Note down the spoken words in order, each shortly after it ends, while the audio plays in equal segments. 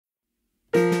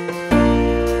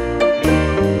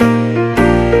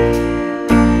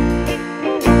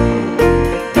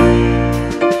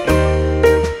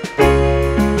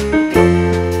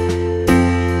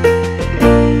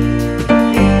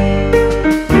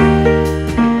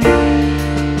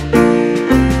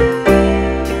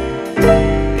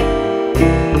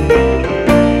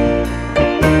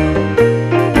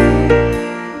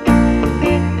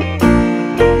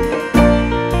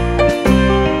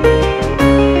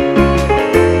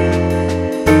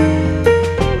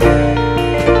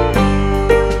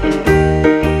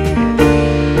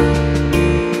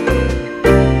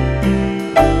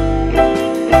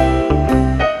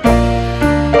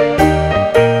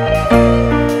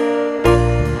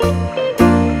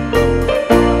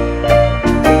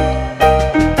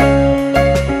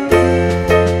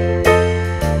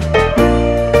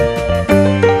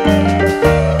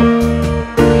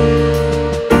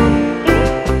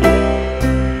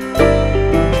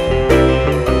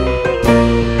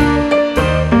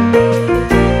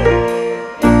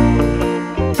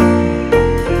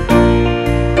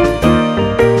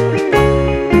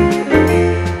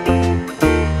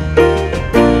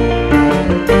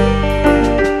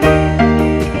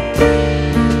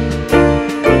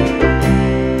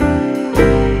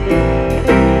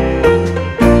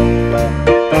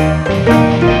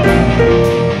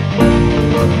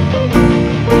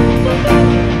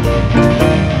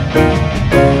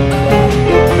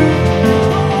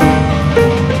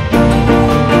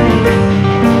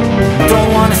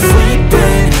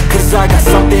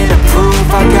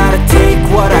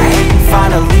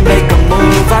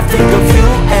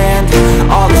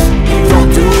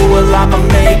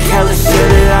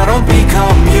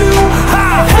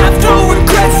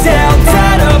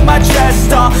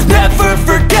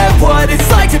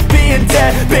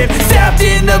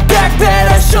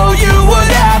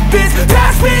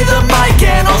the mic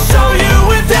and I'll show you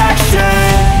with action.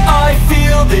 I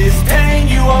feel this pain,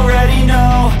 you already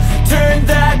know. Turn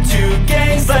that to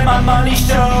gains, let my money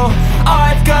show.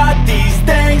 I've got these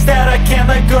things that I can't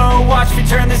let go. Watch me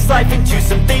turn this life into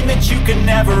something that you can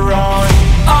never own.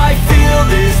 I feel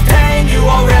this pain, you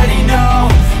already know.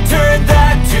 Turn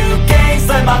that to gains,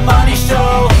 let my money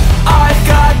show. I've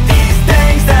got these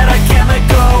things that I can't let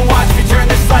go. Watch me turn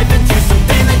this life into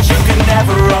something that you can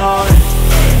never own.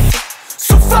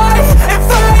 So fight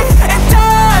and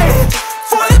die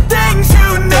for the things you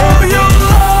know you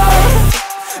love.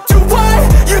 Do what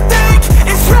you think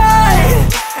is right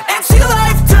and see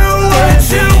life do what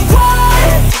you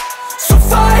want. So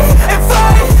fight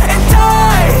and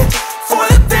die for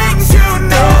the things you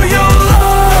know you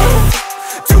love.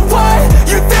 Do what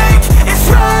you think is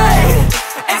right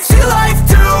and see life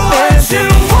do what you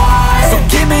want. So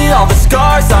give me all the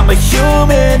scars, I'm a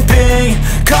human being.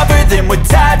 Cover them with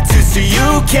tattoos so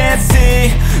you can't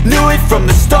see. Knew it from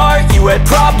the start, you had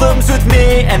problems with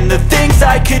me and the things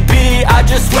I could be, I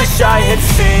just wish I had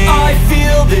seen. I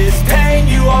feel this pain,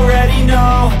 you already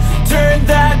know. Turn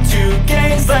that to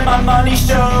gains, let my money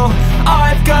show.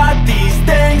 I've got these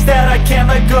things that I can't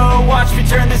let go. Watch me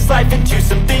turn this life into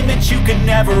something that you can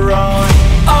never own.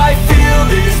 I feel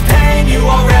this pain, you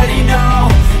already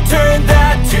know. Turn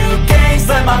that to gains,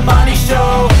 let my money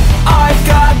show. I've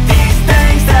got these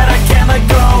things that I can't let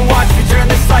go. Watch me